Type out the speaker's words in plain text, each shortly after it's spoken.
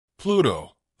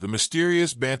Pluto, the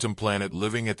mysterious bantam planet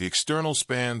living at the external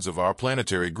spans of our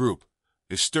planetary group,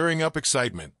 is stirring up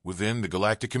excitement within the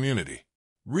galactic community.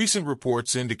 Recent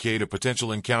reports indicate a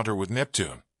potential encounter with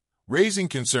Neptune, raising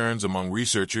concerns among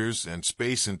researchers and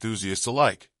space enthusiasts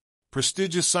alike.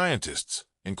 Prestigious scientists,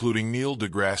 including Neil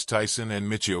deGrasse Tyson and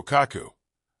Michio Kaku,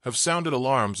 have sounded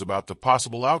alarms about the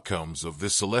possible outcomes of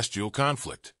this celestial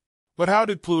conflict. But how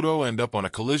did Pluto end up on a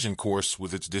collision course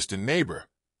with its distant neighbor?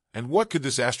 And what could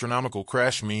this astronomical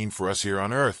crash mean for us here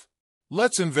on Earth?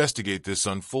 Let's investigate this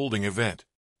unfolding event.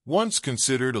 Once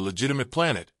considered a legitimate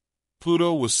planet,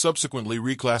 Pluto was subsequently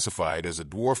reclassified as a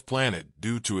dwarf planet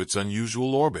due to its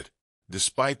unusual orbit.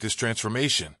 Despite this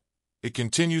transformation, it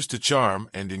continues to charm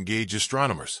and engage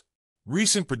astronomers.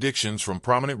 Recent predictions from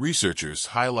prominent researchers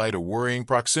highlight a worrying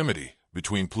proximity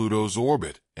between Pluto's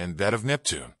orbit and that of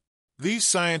Neptune. These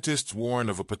scientists warn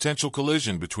of a potential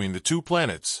collision between the two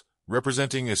planets,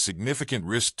 representing a significant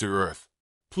risk to Earth.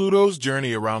 Pluto's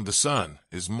journey around the Sun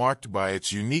is marked by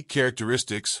its unique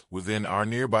characteristics within our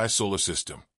nearby solar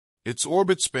system. Its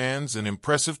orbit spans an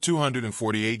impressive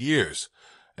 248 years,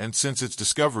 and since its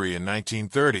discovery in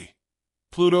 1930,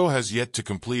 Pluto has yet to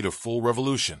complete a full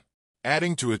revolution.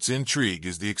 Adding to its intrigue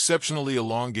is the exceptionally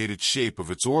elongated shape of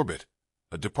its orbit,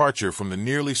 a departure from the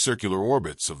nearly circular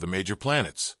orbits of the major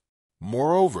planets.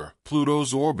 Moreover,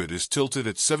 Pluto's orbit is tilted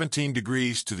at 17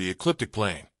 degrees to the ecliptic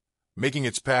plane, making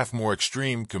its path more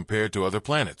extreme compared to other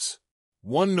planets.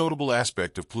 One notable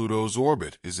aspect of Pluto's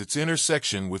orbit is its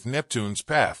intersection with Neptune's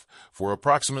path for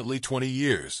approximately 20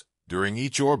 years during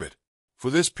each orbit.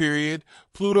 For this period,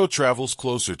 Pluto travels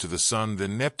closer to the Sun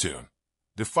than Neptune,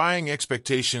 defying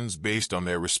expectations based on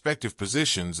their respective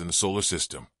positions in the solar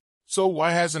system. So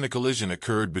why hasn't a collision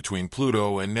occurred between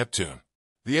Pluto and Neptune?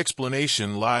 The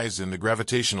explanation lies in the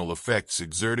gravitational effects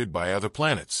exerted by other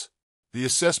planets. The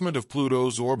assessment of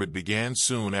Pluto's orbit began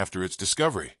soon after its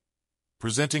discovery,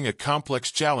 presenting a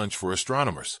complex challenge for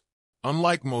astronomers.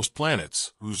 Unlike most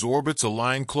planets, whose orbits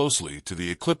align closely to the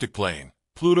ecliptic plane,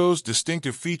 Pluto's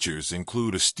distinctive features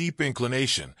include a steep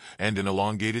inclination and an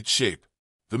elongated shape.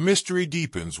 The mystery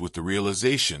deepens with the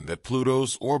realization that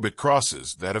Pluto's orbit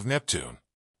crosses that of Neptune.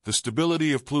 The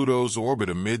stability of Pluto's orbit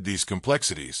amid these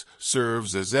complexities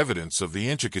serves as evidence of the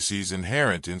intricacies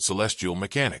inherent in celestial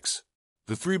mechanics.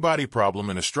 The three-body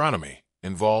problem in astronomy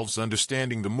involves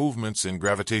understanding the movements and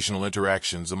gravitational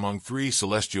interactions among three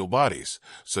celestial bodies,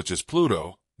 such as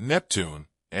Pluto, Neptune,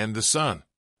 and the Sun.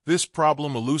 This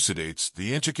problem elucidates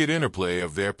the intricate interplay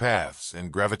of their paths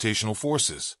and gravitational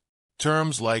forces.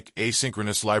 Terms like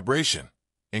asynchronous libration,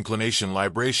 inclination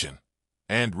libration,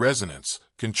 and resonance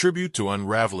contribute to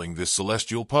unraveling this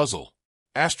celestial puzzle.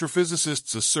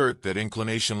 Astrophysicists assert that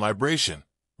inclination libration,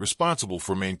 responsible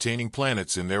for maintaining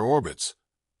planets in their orbits,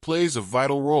 plays a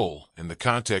vital role in the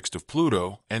context of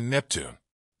Pluto and Neptune.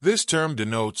 This term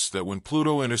denotes that when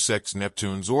Pluto intersects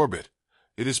Neptune's orbit,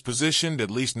 it is positioned at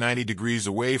least 90 degrees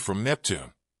away from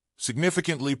Neptune,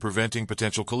 significantly preventing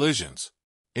potential collisions.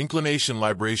 Inclination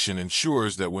libration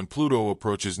ensures that when Pluto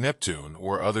approaches Neptune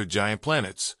or other giant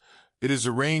planets, it is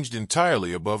arranged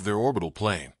entirely above their orbital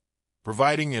plane,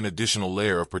 providing an additional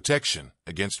layer of protection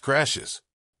against crashes.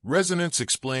 Resonance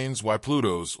explains why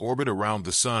Pluto's orbit around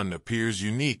the Sun appears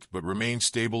unique but remains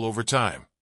stable over time.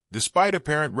 Despite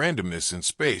apparent randomness in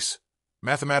space,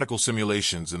 mathematical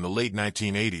simulations in the late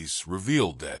 1980s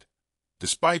revealed that,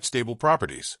 despite stable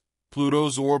properties,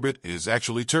 Pluto's orbit is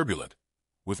actually turbulent,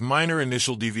 with minor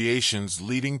initial deviations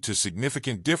leading to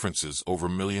significant differences over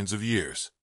millions of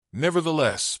years.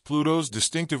 Nevertheless, Pluto's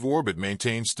distinctive orbit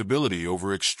maintains stability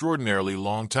over extraordinarily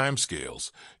long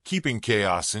timescales, keeping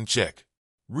chaos in check.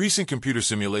 Recent computer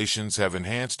simulations have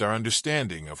enhanced our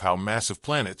understanding of how massive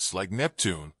planets like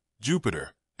Neptune,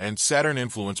 Jupiter, and Saturn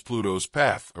influence Pluto's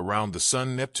path around the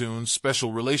Sun. Neptune's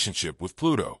special relationship with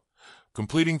Pluto,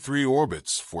 completing 3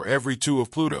 orbits for every 2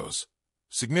 of Pluto's,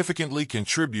 significantly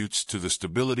contributes to the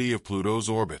stability of Pluto's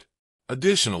orbit.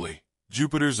 Additionally,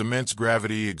 Jupiter's immense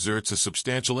gravity exerts a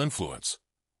substantial influence,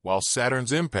 while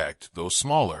Saturn's impact, though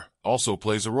smaller, also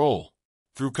plays a role.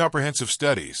 Through comprehensive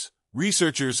studies,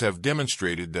 researchers have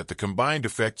demonstrated that the combined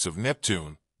effects of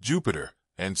Neptune, Jupiter,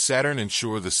 and Saturn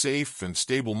ensure the safe and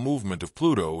stable movement of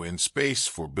Pluto in space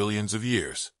for billions of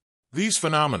years. These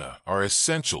phenomena are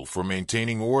essential for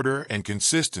maintaining order and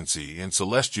consistency in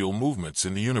celestial movements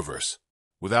in the universe.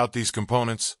 Without these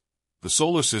components, the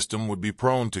solar system would be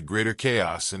prone to greater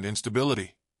chaos and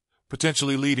instability,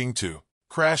 potentially leading to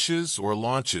crashes or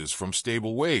launches from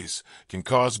stable ways can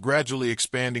cause gradually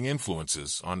expanding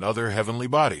influences on other heavenly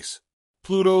bodies.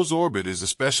 Pluto's orbit is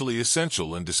especially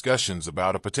essential in discussions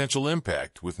about a potential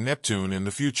impact with Neptune in the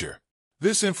future.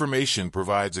 This information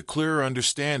provides a clearer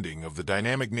understanding of the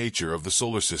dynamic nature of the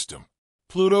solar system.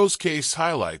 Pluto's case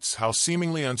highlights how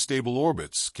seemingly unstable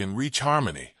orbits can reach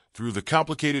harmony through the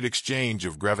complicated exchange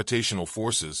of gravitational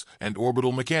forces and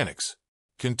orbital mechanics.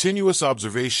 Continuous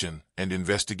observation and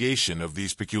investigation of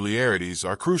these peculiarities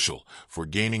are crucial for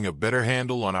gaining a better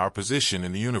handle on our position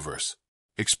in the universe.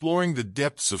 Exploring the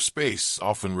depths of space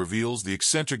often reveals the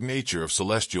eccentric nature of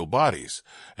celestial bodies,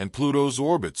 and Pluto's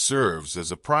orbit serves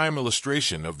as a prime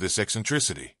illustration of this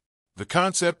eccentricity. The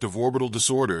concept of orbital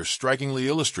disorder strikingly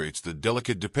illustrates the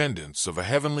delicate dependence of a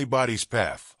heavenly body's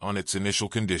path on its initial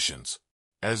conditions.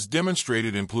 As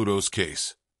demonstrated in Pluto's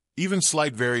case, even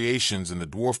slight variations in the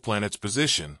dwarf planet's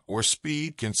position or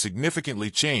speed can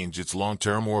significantly change its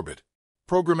long-term orbit.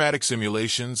 Programmatic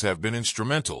simulations have been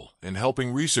instrumental in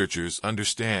helping researchers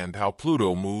understand how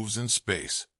Pluto moves in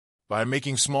space. By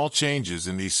making small changes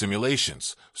in these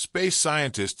simulations, space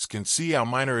scientists can see how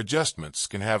minor adjustments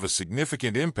can have a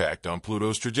significant impact on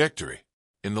Pluto's trajectory.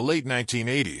 In the late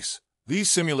 1980s, these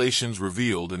simulations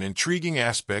revealed an intriguing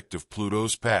aspect of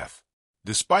Pluto's path.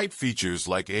 Despite features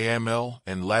like AML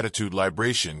and latitude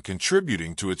libration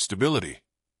contributing to its stability,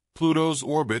 Pluto's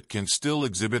orbit can still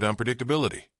exhibit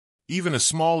unpredictability. Even a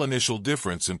small initial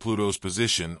difference in Pluto's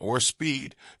position or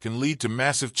speed can lead to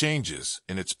massive changes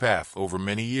in its path over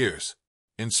many years.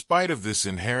 In spite of this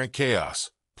inherent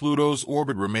chaos, Pluto's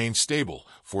orbit remains stable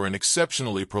for an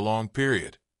exceptionally prolonged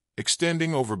period,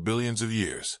 extending over billions of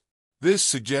years. This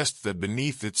suggests that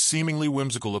beneath its seemingly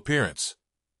whimsical appearance,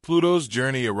 Pluto's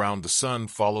journey around the Sun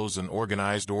follows an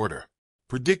organized order.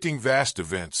 Predicting vast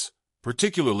events,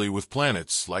 particularly with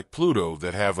planets like Pluto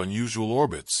that have unusual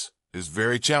orbits, is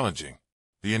very challenging.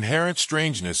 The inherent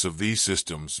strangeness of these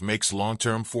systems makes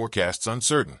long-term forecasts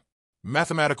uncertain.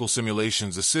 Mathematical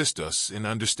simulations assist us in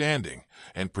understanding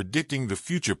and predicting the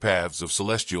future paths of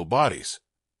celestial bodies.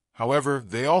 However,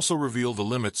 they also reveal the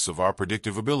limits of our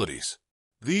predictive abilities.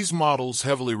 These models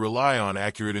heavily rely on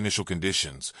accurate initial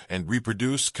conditions and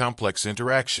reproduce complex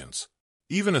interactions.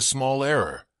 Even a small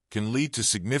error can lead to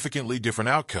significantly different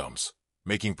outcomes,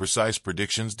 making precise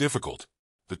predictions difficult.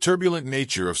 The turbulent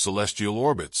nature of celestial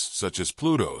orbits, such as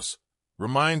Pluto's,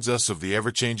 reminds us of the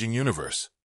ever-changing universe.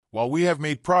 While we have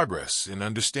made progress in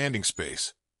understanding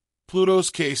space, Pluto's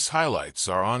case highlights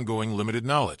our ongoing limited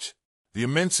knowledge. The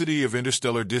immensity of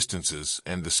interstellar distances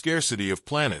and the scarcity of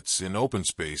planets in open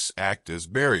space act as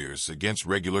barriers against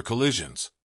regular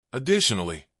collisions.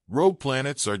 Additionally, rogue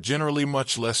planets are generally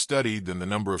much less studied than the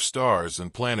number of stars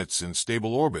and planets in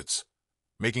stable orbits,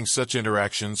 making such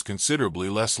interactions considerably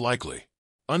less likely.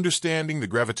 Understanding the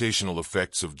gravitational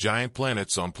effects of giant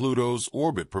planets on Pluto's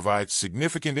orbit provides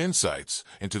significant insights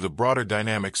into the broader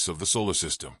dynamics of the solar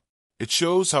system. It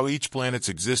shows how each planet's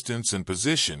existence and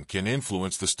position can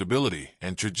influence the stability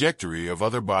and trajectory of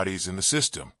other bodies in the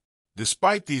system.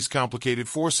 Despite these complicated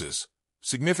forces,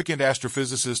 significant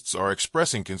astrophysicists are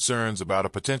expressing concerns about a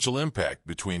potential impact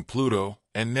between Pluto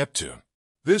and Neptune.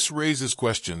 This raises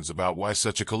questions about why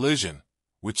such a collision,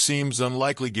 which seems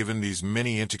unlikely given these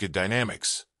many intricate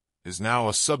dynamics, is now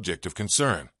a subject of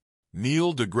concern.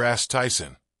 Neil deGrasse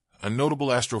Tyson, a notable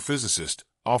astrophysicist,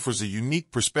 offers a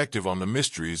unique perspective on the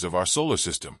mysteries of our solar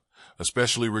system,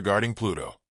 especially regarding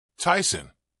Pluto.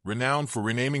 Tyson, renowned for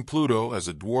renaming Pluto as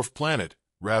a dwarf planet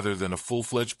rather than a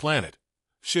full-fledged planet,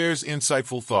 shares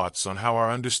insightful thoughts on how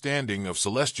our understanding of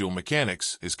celestial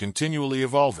mechanics is continually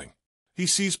evolving. He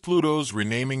sees Pluto's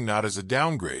renaming not as a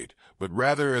downgrade, but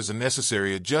rather as a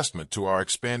necessary adjustment to our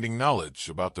expanding knowledge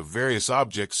about the various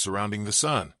objects surrounding the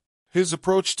Sun. His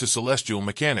approach to celestial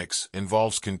mechanics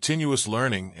involves continuous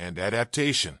learning and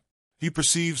adaptation. He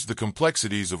perceives the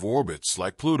complexities of orbits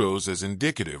like Pluto's as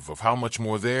indicative of how much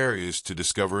more there is to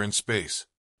discover in space.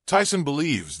 Tyson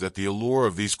believes that the allure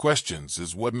of these questions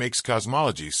is what makes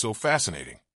cosmology so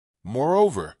fascinating.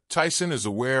 Moreover, Tyson is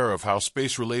aware of how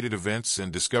space-related events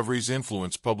and discoveries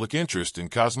influence public interest in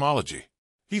cosmology.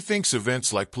 He thinks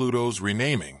events like Pluto's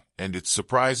renaming and its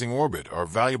surprising orbit are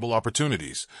valuable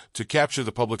opportunities to capture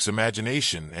the public's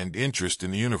imagination and interest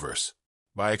in the universe.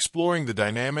 By exploring the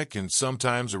dynamic and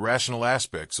sometimes irrational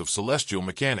aspects of celestial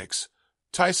mechanics,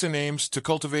 Tyson aims to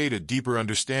cultivate a deeper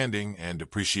understanding and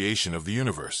appreciation of the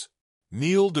universe.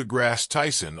 Neil deGrasse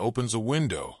Tyson opens a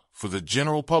window for the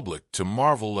general public to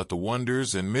marvel at the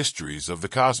wonders and mysteries of the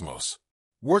cosmos.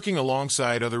 Working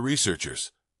alongside other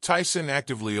researchers, Tyson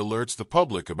actively alerts the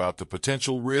public about the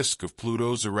potential risk of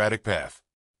Pluto's erratic path.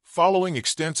 Following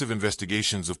extensive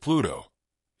investigations of Pluto,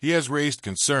 he has raised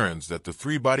concerns that the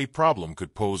three-body problem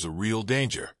could pose a real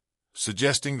danger,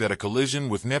 suggesting that a collision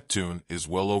with Neptune is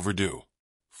well overdue.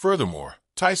 Furthermore,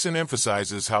 Tyson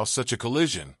emphasizes how such a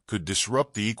collision could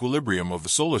disrupt the equilibrium of the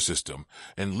solar system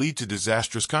and lead to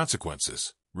disastrous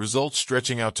consequences, results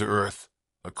stretching out to Earth.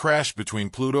 A crash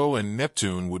between Pluto and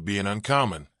Neptune would be an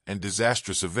uncommon and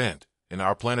disastrous event in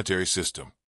our planetary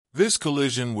system. This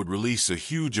collision would release a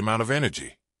huge amount of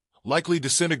energy, likely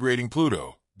disintegrating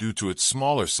Pluto due to its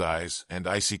smaller size and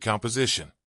icy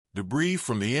composition. Debris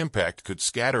from the impact could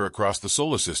scatter across the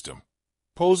solar system,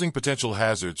 posing potential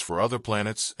hazards for other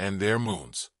planets and their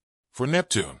moons. For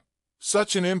Neptune,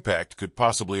 such an impact could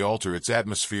possibly alter its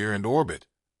atmosphere and orbit,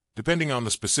 depending on the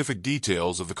specific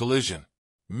details of the collision.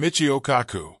 Michio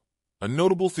Kaku, a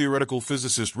notable theoretical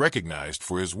physicist recognized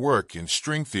for his work in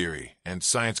string theory and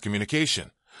science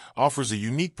communication, offers a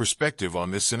unique perspective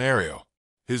on this scenario.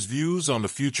 His views on the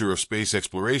future of space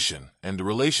exploration and the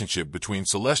relationship between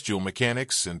celestial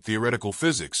mechanics and theoretical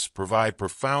physics provide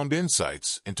profound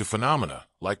insights into phenomena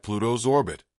like Pluto's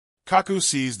orbit. Kaku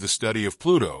sees the study of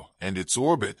Pluto and its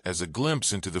orbit as a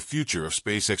glimpse into the future of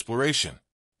space exploration.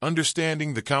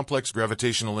 Understanding the complex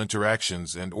gravitational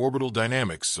interactions and orbital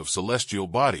dynamics of celestial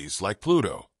bodies like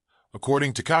Pluto,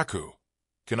 according to Kaku,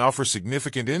 can offer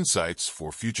significant insights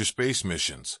for future space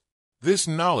missions. This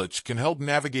knowledge can help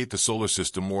navigate the solar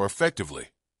system more effectively,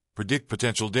 predict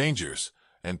potential dangers,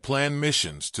 and plan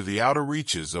missions to the outer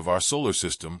reaches of our solar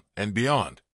system and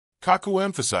beyond. Kaku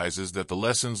emphasizes that the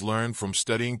lessons learned from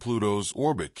studying Pluto's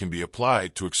orbit can be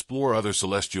applied to explore other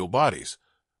celestial bodies,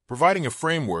 providing a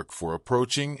framework for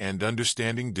approaching and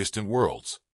understanding distant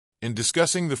worlds. In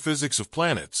discussing the physics of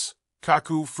planets,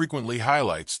 Kaku frequently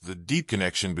highlights the deep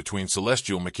connection between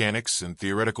celestial mechanics and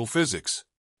theoretical physics.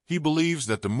 He believes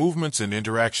that the movements and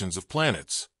interactions of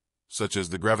planets, such as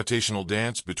the gravitational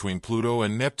dance between Pluto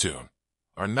and Neptune,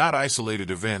 are not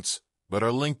isolated events, but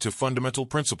are linked to fundamental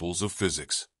principles of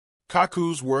physics.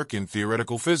 Kaku's work in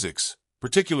theoretical physics,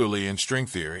 particularly in string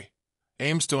theory,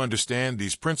 aims to understand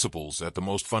these principles at the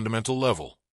most fundamental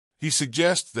level. He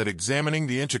suggests that examining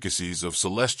the intricacies of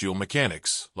celestial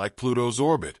mechanics, like Pluto's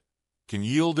orbit, can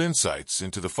yield insights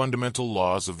into the fundamental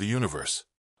laws of the universe.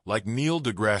 Like Neil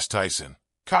deGrasse Tyson,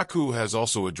 Kaku has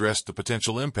also addressed the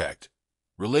potential impact,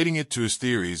 relating it to his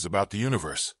theories about the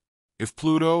universe. If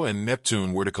Pluto and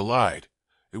Neptune were to collide,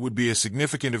 it would be a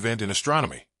significant event in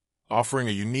astronomy, offering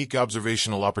a unique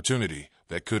observational opportunity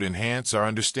that could enhance our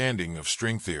understanding of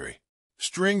string theory.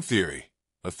 String theory,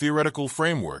 a theoretical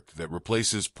framework that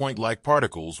replaces point-like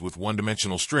particles with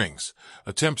one-dimensional strings,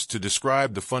 attempts to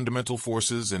describe the fundamental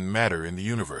forces and matter in the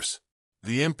universe.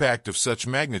 The impact of such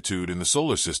magnitude in the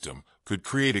solar system could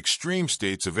create extreme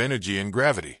states of energy and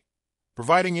gravity,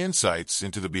 providing insights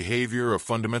into the behavior of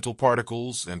fundamental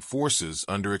particles and forces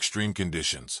under extreme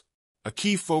conditions. A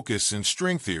key focus in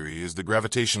string theory is the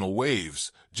gravitational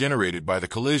waves generated by the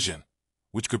collision,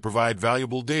 which could provide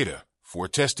valuable data for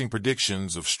testing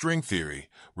predictions of string theory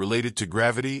related to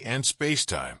gravity and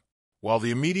space-time. While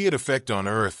the immediate effect on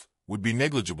Earth would be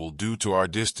negligible due to our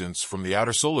distance from the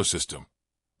outer solar system,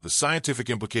 the scientific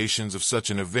implications of such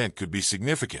an event could be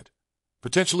significant,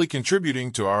 potentially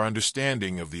contributing to our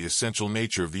understanding of the essential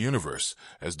nature of the universe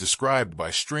as described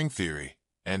by string theory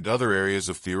and other areas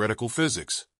of theoretical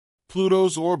physics.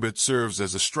 Pluto's orbit serves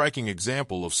as a striking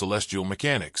example of celestial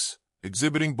mechanics,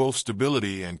 exhibiting both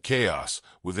stability and chaos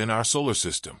within our solar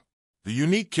system. The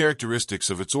unique characteristics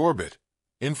of its orbit,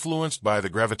 influenced by the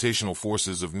gravitational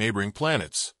forces of neighboring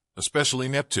planets, especially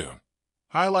Neptune,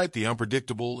 highlight the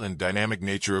unpredictable and dynamic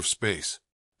nature of space.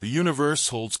 The universe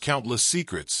holds countless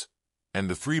secrets, and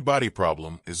the three-body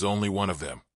problem is only one of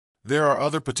them. There are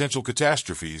other potential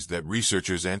catastrophes that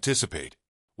researchers anticipate.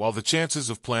 While the chances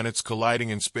of planets colliding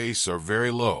in space are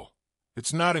very low,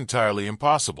 it's not entirely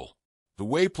impossible. The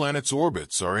way planets'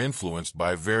 orbits are influenced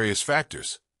by various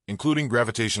factors, including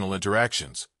gravitational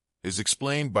interactions, is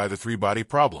explained by the three-body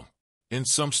problem. In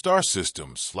some star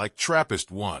systems, like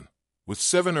TRAPPIST-1, with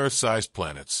 7 Earth-sized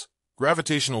planets,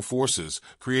 gravitational forces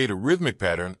create a rhythmic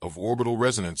pattern of orbital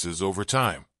resonances over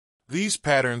time. These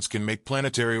patterns can make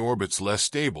planetary orbits less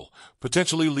stable,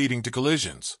 potentially leading to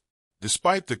collisions.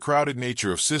 Despite the crowded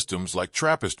nature of systems like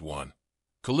TRAPPIST-1,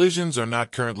 collisions are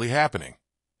not currently happening,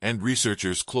 and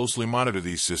researchers closely monitor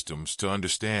these systems to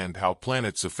understand how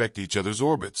planets affect each other's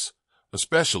orbits,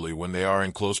 especially when they are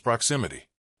in close proximity.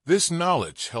 This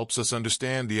knowledge helps us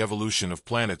understand the evolution of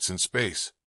planets in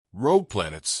space. Rogue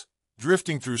planets,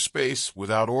 drifting through space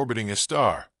without orbiting a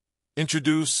star,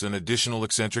 introduce an additional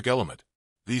eccentric element.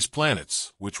 These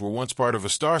planets, which were once part of a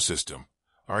star system,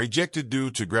 are ejected due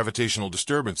to gravitational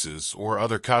disturbances or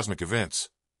other cosmic events,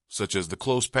 such as the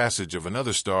close passage of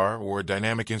another star or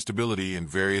dynamic instability in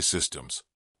various systems.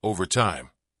 Over time,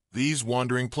 these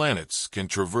wandering planets can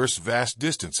traverse vast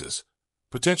distances,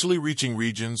 potentially reaching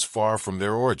regions far from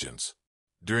their origins.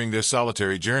 During their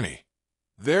solitary journey,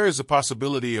 there is a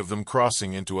possibility of them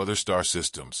crossing into other star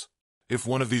systems. If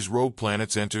one of these rogue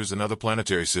planets enters another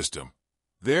planetary system,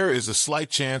 there is a slight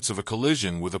chance of a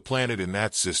collision with a planet in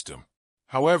that system.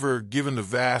 However, given the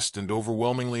vast and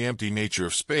overwhelmingly empty nature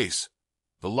of space,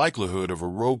 the likelihood of a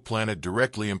rogue planet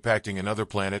directly impacting another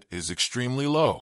planet is extremely low.